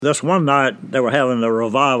this one night they were having a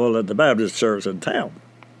revival at the Baptist church in town.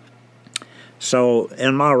 So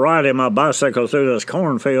in my riding my bicycle through this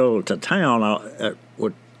cornfield to town, I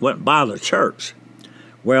went by the church.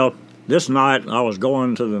 Well, this night I was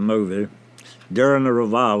going to the movie during the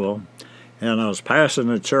revival, and I was passing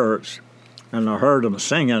the church, and I heard them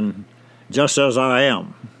singing, "Just As I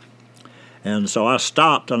Am." And so I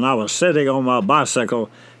stopped, and I was sitting on my bicycle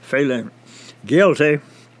feeling guilty.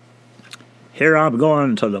 Here I'm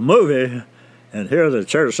going to the movie, and here the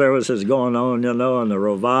church service is going on, and the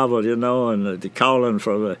revival, and the calling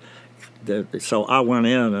for so I went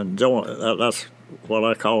in and joined. That's what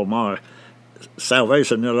I call my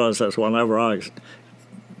salvation. That's whenever I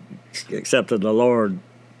accepted the Lord,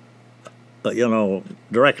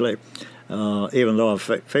 directly. Even though I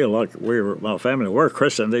feel like my family were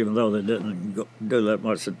Christians, even though they didn't do that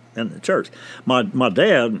much in the church. My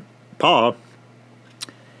dad, Pa,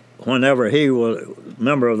 whenever he was a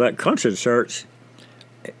member of that country church,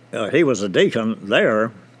 he was a deacon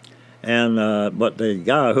there, and but the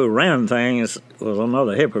guy who ran things was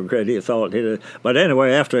another hypocrite. He thought he did. But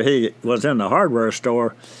anyway, after he was in the hardware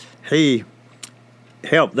store, he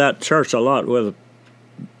helped that church a lot with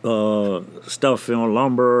stuff,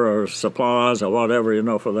 lumber or supplies or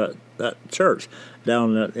whatever, for that church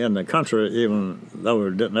down in the country, even though we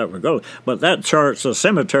didn't ever go. But that church, the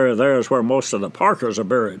cemetery there, is where most of the Parkers are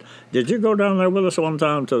buried. Did you go down there with us one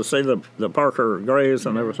time to see the Parker graves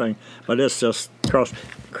and everything? But it's just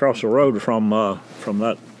across the road from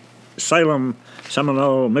that Salem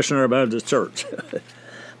Seminole Missionary Baptist Church.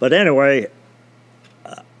 But anyway,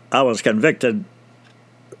 I was convicted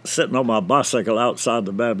sitting on my bicycle outside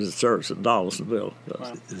the Baptist church in Dawsonville.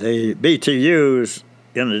 Wow. The BTUs,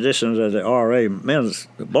 in addition to the RA Men's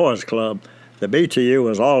Boys Club, the BTU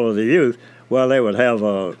was all of the youth. Well, they would have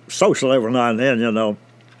a social every now and then,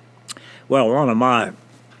 Well, one of my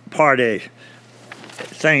party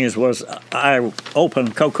things was I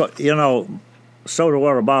opened soda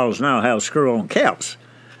water bottles now have screw-on caps.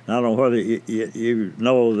 I don't know whether you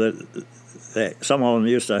know that some of them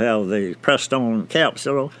used to have the pressed-on caps,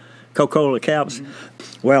 Coca-Cola caps.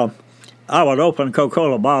 Mm-hmm. Well, I would open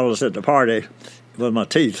Coca-Cola bottles at the party with my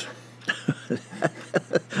teeth.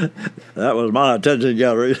 That was my attention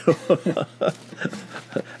getter.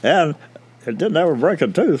 And it didn't ever break a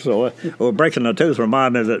tooth. So breaking a tooth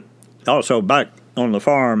reminded me that also back on the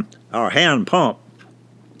farm, our hand pump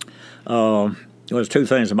was two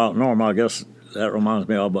things about Norma, I guess, that reminds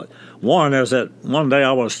me of. But one is that one day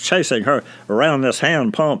I was chasing her around this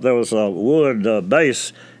hand pump. There was a wood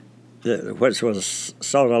base, which was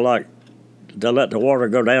sort of like to let the water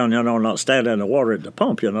go down, not stand in the water at the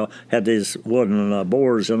pump, had these wooden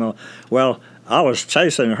boards, Well, I was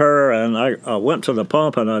chasing her, and I went to the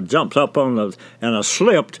pump, and I jumped up and I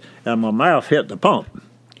slipped, and my mouth hit the pump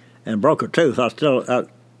and broke a tooth. I don't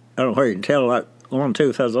know where you can tell that one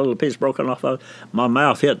tooth has a little piece broken off of it. My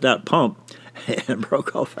mouth hit that pump and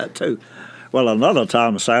broke off that tooth. Well, another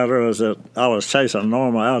time, Sandra, is that I was chasing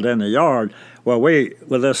Norma out in the yard. Well,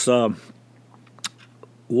 with this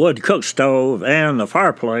wood cook stove and the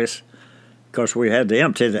fireplace, because we had to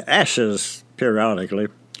empty the ashes periodically.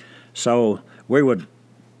 So I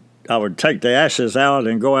would take the ashes out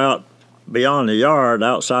and go out beyond the yard,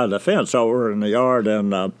 outside the fence over in the yard,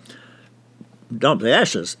 and dump the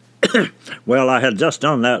ashes. Well, I had just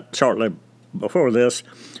done that shortly before this,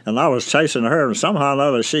 and I was chasing her, and somehow or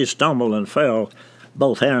another she stumbled and fell,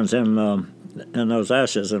 both hands in those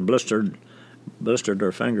ashes, and blistered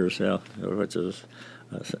her fingers, which is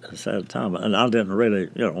a sad time. And I didn't really,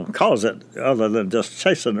 cause it other than just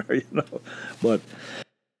chasing her, But